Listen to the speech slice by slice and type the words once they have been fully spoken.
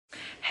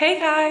Hey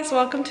guys,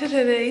 welcome to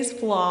today's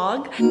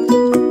vlog.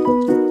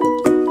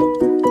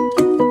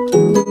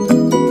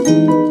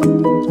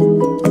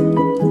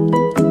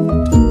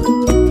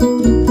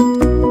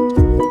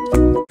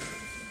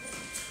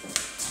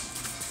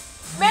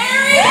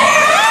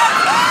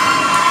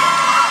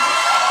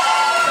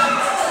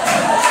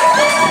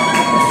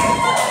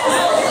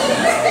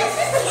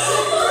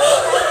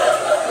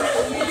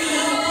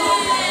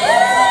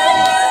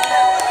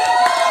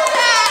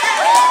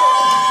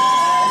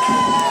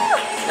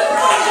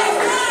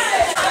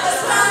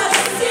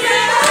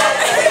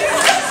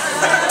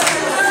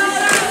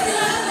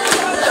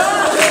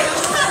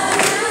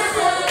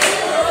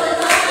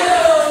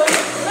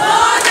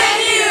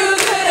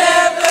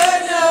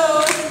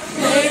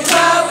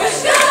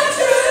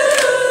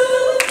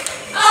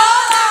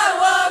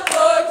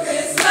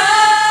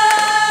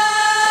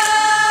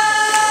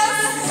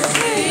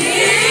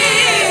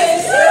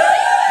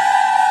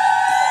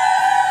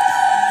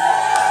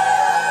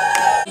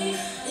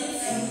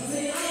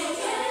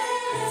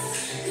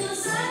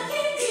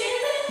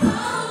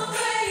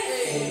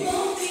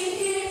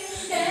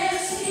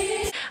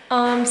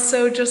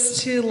 So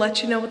just to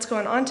let you know what's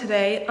going on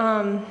today,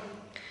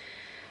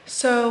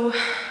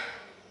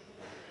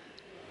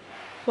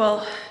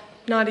 well,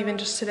 not even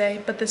just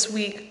today, but this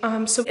week.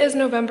 So it is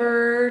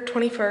November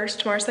 21st,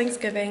 tomorrow's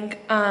Thanksgiving.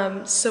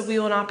 So we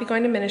will not be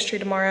going to ministry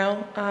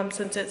tomorrow,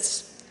 since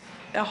it's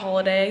a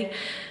holiday.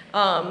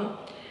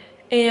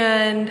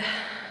 And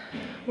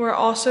we're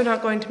also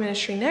not going to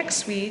ministry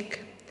next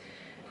week,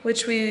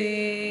 which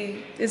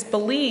is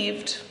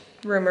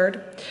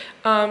rumored,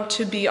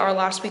 to be our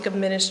last week of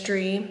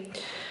ministry,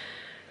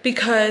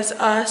 because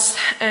us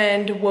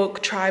and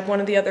Woke Tribe, one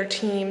of the other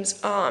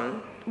teams,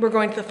 we're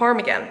going to the farm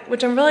again,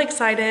 which I'm really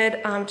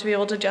excited to be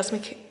able to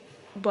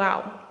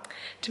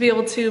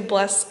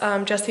bless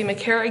Jesse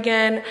McCare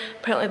again.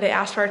 Apparently they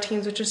asked for our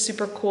teams, which is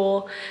super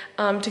cool,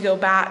 to go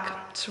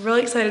back. So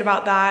really excited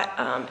about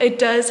that. It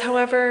does,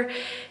 however,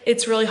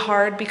 it's really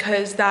hard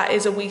because that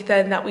is a week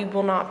then that we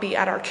will not be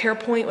at our care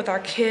point with our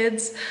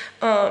kids,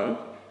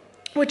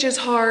 which is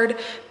hard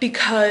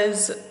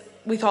because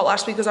we thought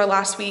last week was our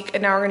last week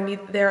and now we're gonna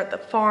be there at the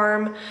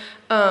farm.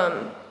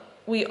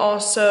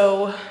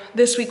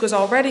 This week was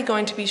already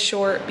going to be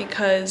short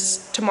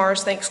because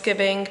tomorrow's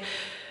Thanksgiving.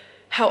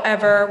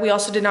 However, we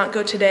also did not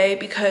go today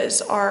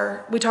because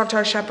we talked to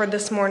our shepherd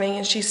this morning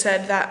and she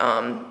said that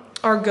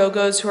our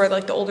go-go's, who are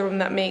like the older women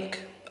that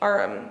make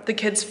the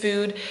kids'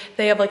 food,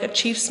 they have like a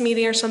chief's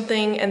meeting or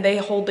something and they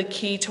hold the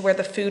key to where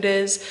the food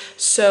is.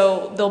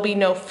 So there'll be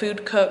no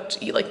food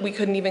cooked. Like we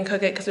couldn't even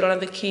cook it because we don't have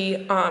the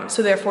key.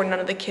 So therefore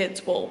none of the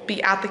kids will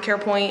be at the care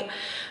point,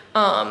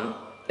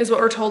 is what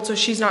we're told. So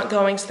she's not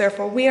going, so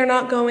therefore we are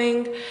not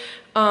going.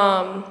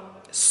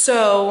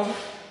 So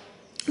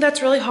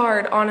that's really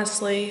hard,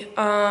 honestly,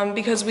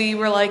 because we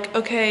were like,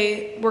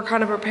 okay, we're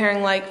kind of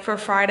preparing like for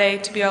Friday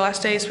to be our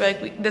last day. So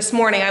this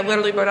morning I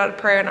literally wrote out a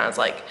prayer and I was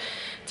like,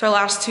 it's our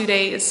last 2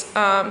 days,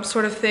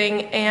 sort of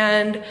thing.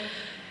 And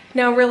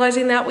now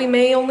realizing that we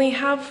may only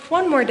have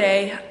one more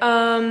day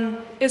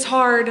is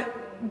hard,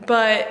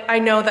 but I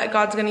know that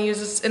God's gonna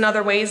use us in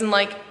other ways, and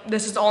like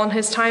this is all in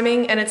His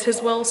timing and it's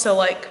His will. So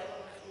like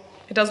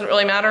it doesn't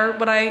really matter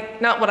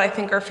not what I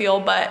think or feel,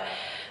 but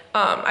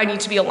I need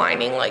to be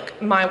aligning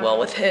like my will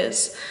with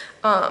His,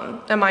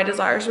 and my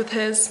desires with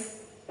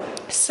His.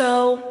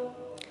 So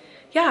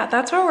yeah,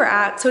 that's where we're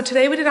at. So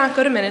today we did not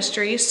go to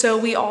ministry. So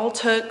we all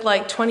took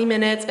like 20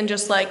 minutes and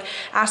just like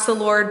asked the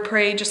Lord,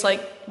 prayed, just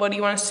like, what do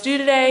you want us to do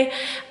today?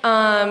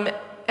 And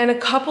a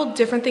couple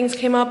different things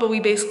came up, but we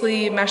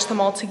basically meshed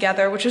them all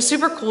together, which was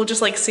super cool.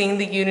 Just like seeing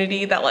the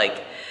unity that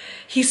like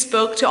He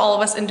spoke to all of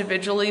us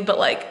individually, but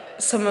like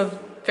some of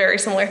very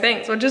similar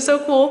things, which is so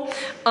cool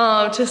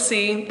to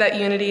see that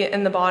unity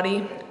in the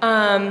body.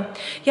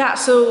 Yeah,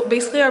 so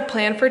basically our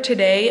plan for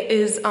today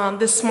is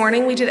this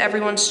morning we did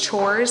everyone's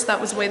chores.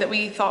 That was the way that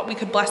we thought we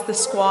could bless the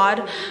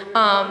squad.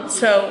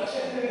 So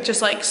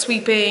just like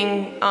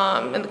sweeping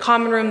in the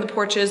common room, the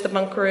porches, the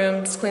bunk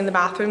rooms, clean the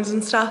bathrooms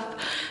and stuff.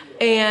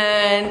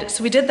 And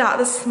so we did that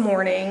this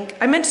morning.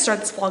 I meant to start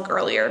this vlog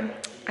earlier.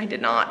 I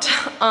did not.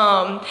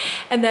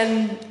 And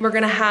then we're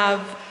gonna have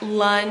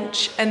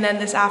lunch, and then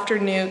this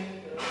afternoon,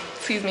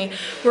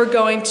 we're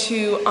going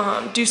to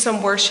do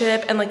some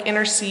worship and like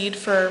intercede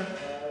for,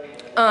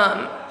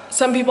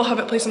 some people have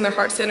it placed on their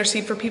hearts to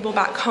intercede for people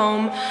back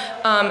home,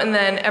 and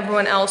then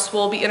everyone else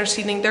will be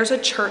interceding. There's a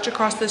church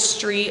across the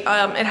street.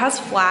 It has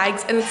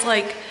flags and it's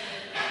like,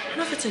 I don't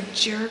know if it's a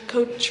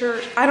Jericho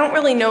church. I don't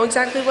really know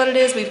exactly what it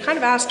is. We've kind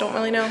of asked, don't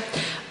really know.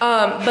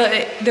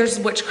 But there's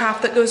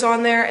witchcraft that goes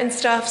on there and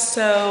stuff.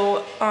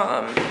 So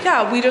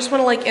yeah, we just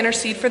want to like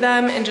intercede for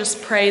them and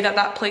just pray that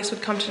that place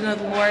would come to know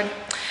the Lord.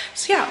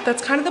 So yeah,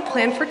 that's kind of the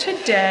plan for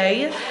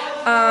today.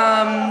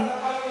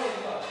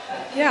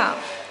 Yeah,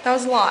 that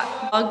was a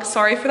lot.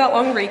 Sorry for that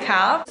long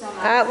recap.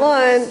 At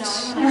lunch,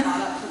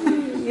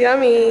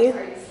 yummy,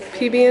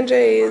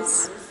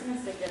 PB&Js.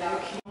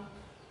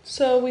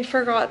 So we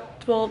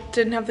forgot, well,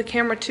 didn't have the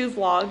camera to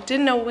vlog,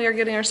 didn't know what we were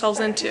getting ourselves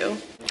into.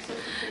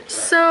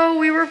 So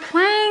we were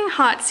playing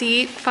hot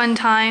seat, fun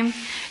time.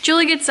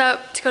 Julie gets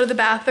up to go to the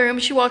bathroom.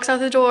 She walks out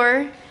the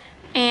door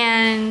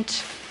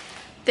and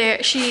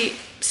there she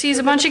sees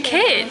a bunch of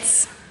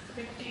kids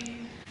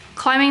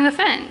climbing the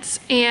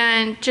fence.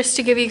 And just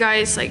to give you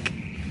guys like,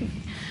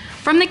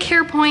 from the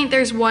care point,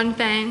 there's one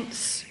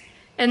fence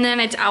and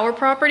then it's our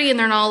property and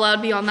they're not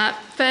allowed beyond that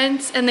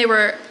fence. And they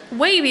were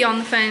way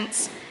beyond the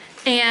fence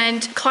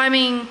and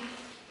climbing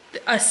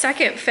a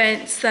second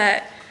fence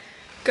that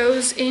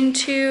goes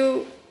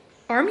into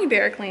Army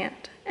barrack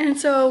land. And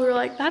so we were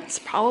like, that's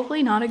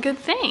probably not a good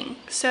thing.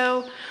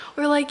 So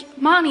we were like,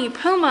 Monty,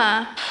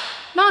 Puma,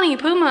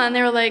 and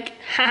they were like,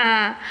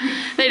 ha.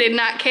 They did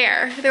not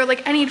care. They were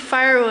like, I need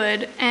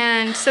firewood.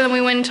 And so then we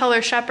went and told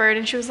our shepherd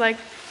and she was like,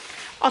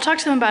 I'll talk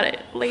to them about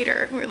it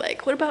later. And we were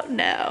like, what about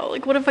now?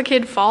 Like, what if a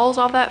kid falls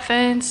off that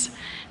fence,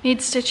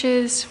 needs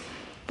stitches,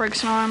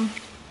 breaks an arm?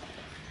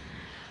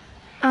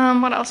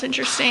 What else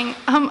interesting?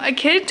 A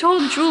kid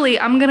told Julie,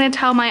 I'm gonna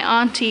tell my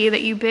auntie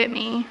that you bit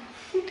me.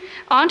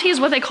 Auntie is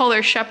what they call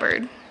their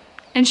shepherd.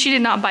 And she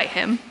did not bite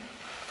him.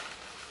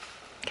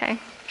 Okay,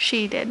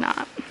 she did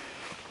not.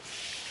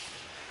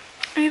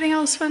 Anything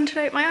else fun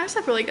today? My eyes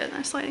look really good in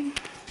this lighting.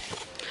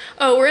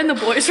 Oh, we're in the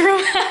boys'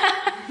 room.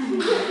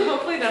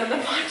 Hopefully none of them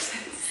watch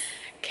this.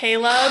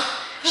 Caleb,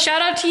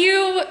 shout out to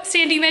you,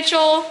 Sandy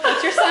Mitchell.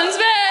 That's your son's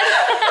bed.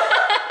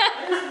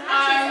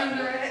 I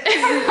remember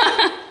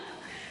it.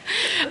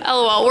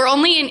 LOL, we're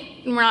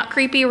not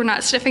creepy, we're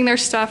not sniffing their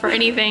stuff or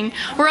anything.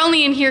 We're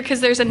only in here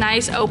because there's a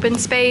nice open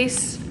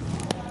space.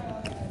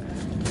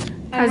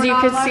 And as you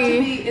could see. We're not allowed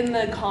to be in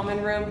the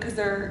common room because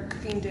they're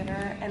cooking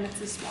dinner and it's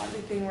this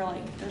squaddy thing where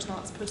like there's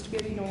not supposed to be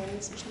any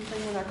noise or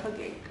something when they're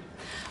cooking.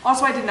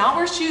 Also, I did not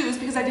wear shoes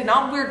because I did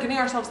not wear getting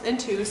ourselves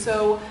into,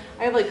 so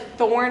I have like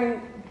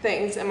thorn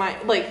things in my,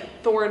 like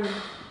thorns.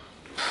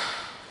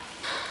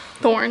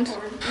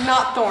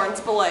 Not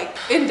thorns, but like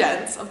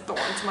indents of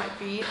thorns in my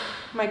feet.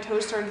 My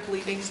toes started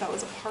bleeding, so that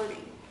was a party.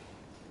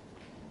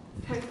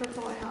 Like, that's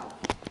all I have.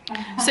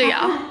 So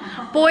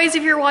yeah, boys,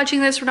 if you're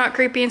watching this, we're not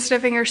creepy and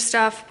sniffing your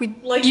stuff.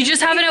 Like you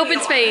just have an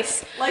open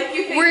space. Like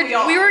you think we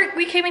are.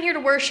 We came in here to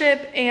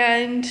worship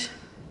and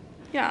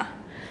yeah.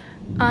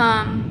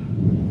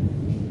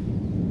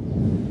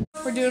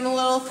 We're doing a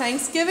little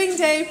Thanksgiving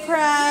Day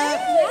prep.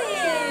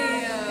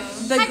 Yay.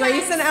 The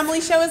Grace and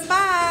Emily show is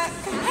back.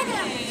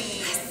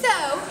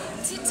 So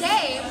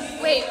today,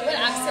 wait, what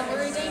accent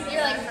were we doing?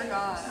 You're like,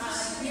 forgot.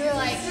 You were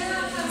like, so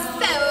I'm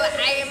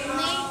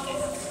like,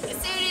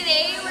 so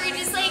today we're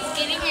just like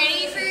getting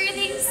ready for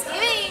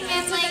Thanksgiving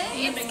and like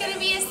it's gonna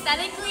be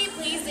aesthetically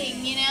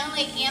pleasing, you know,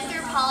 like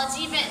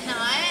anthropology but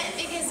not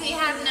because we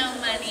have no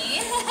money.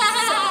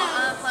 So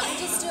let me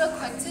just do a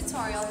quick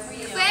tutorial for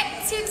you.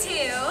 Quick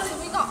tutu. So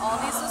we got all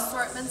these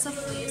assortments of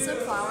leaves and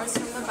flowers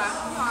from the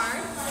backyard.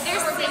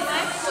 There's We're so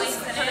much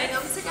just putting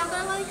them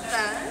together like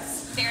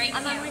this. Very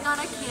And then we got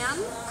a can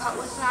cut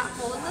with that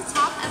hole in the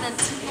top and then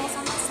 2 holes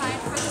on the side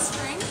for the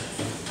string.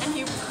 And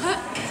you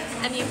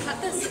put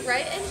this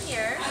right in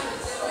here.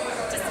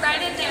 Just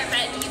right in there,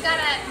 but you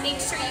gotta make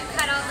sure you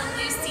cut all the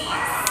loosies.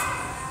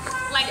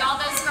 Like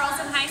all those girls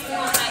in high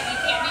school that you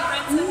can't be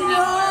friends with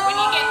anymore when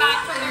you get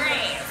back from the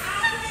race.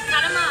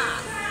 Cut them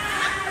off.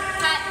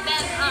 Cut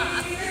them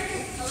off.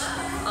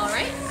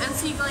 Alright, and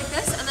so you go like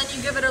this and then you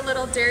give it a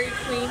little Dairy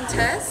Queen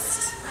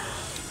test.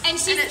 And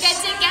she's good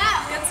to go.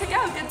 Good to go,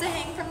 good to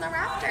hang from the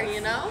rafter,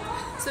 you know?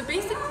 So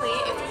basically,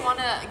 if we want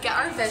to get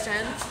our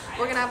vision,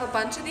 we're going to have a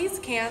bunch of these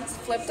cans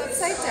flipped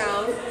upside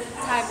down,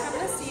 tied from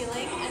the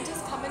ceiling, and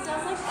just coming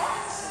down like that.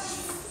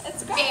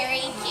 It's great.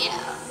 Very cute.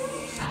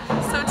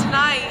 So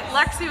tonight,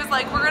 Lexi was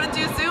like, we're gonna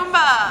do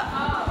Zumba.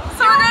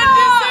 So we're gonna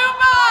do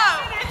Zumba.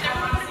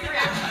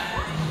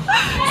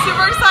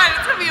 Super excited,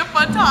 it's gonna be a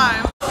fun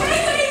time.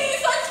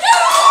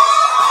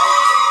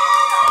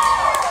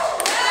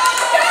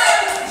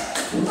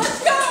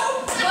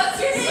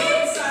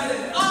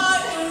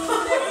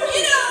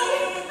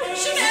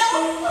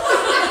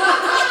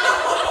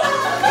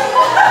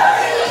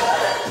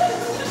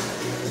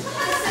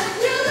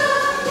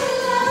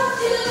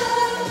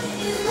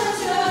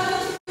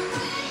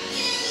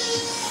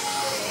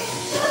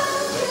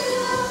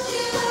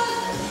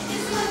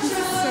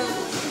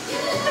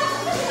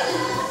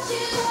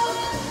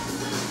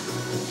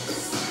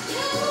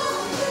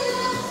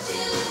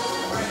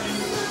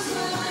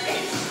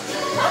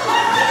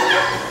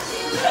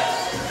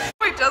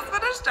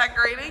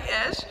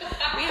 Decorating-ish.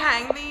 We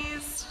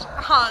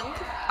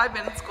I've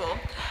been in school,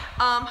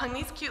 hung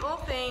these cute little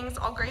things,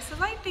 all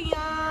Grace's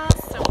ideas,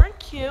 super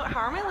cute.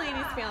 How are my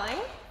ladies feeling?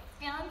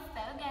 Feeling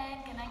so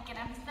good. Gonna get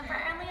up super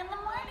early in the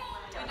morning.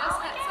 We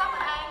just hit some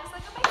eggs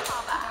like a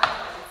baseball bat.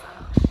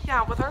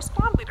 Yeah, with our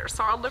squad leaders,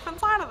 so I'll live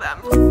inside of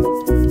them.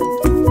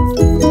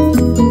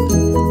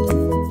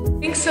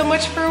 Thanks so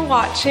much for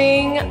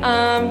watching.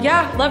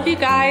 Yeah, love you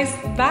guys.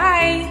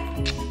 Bye.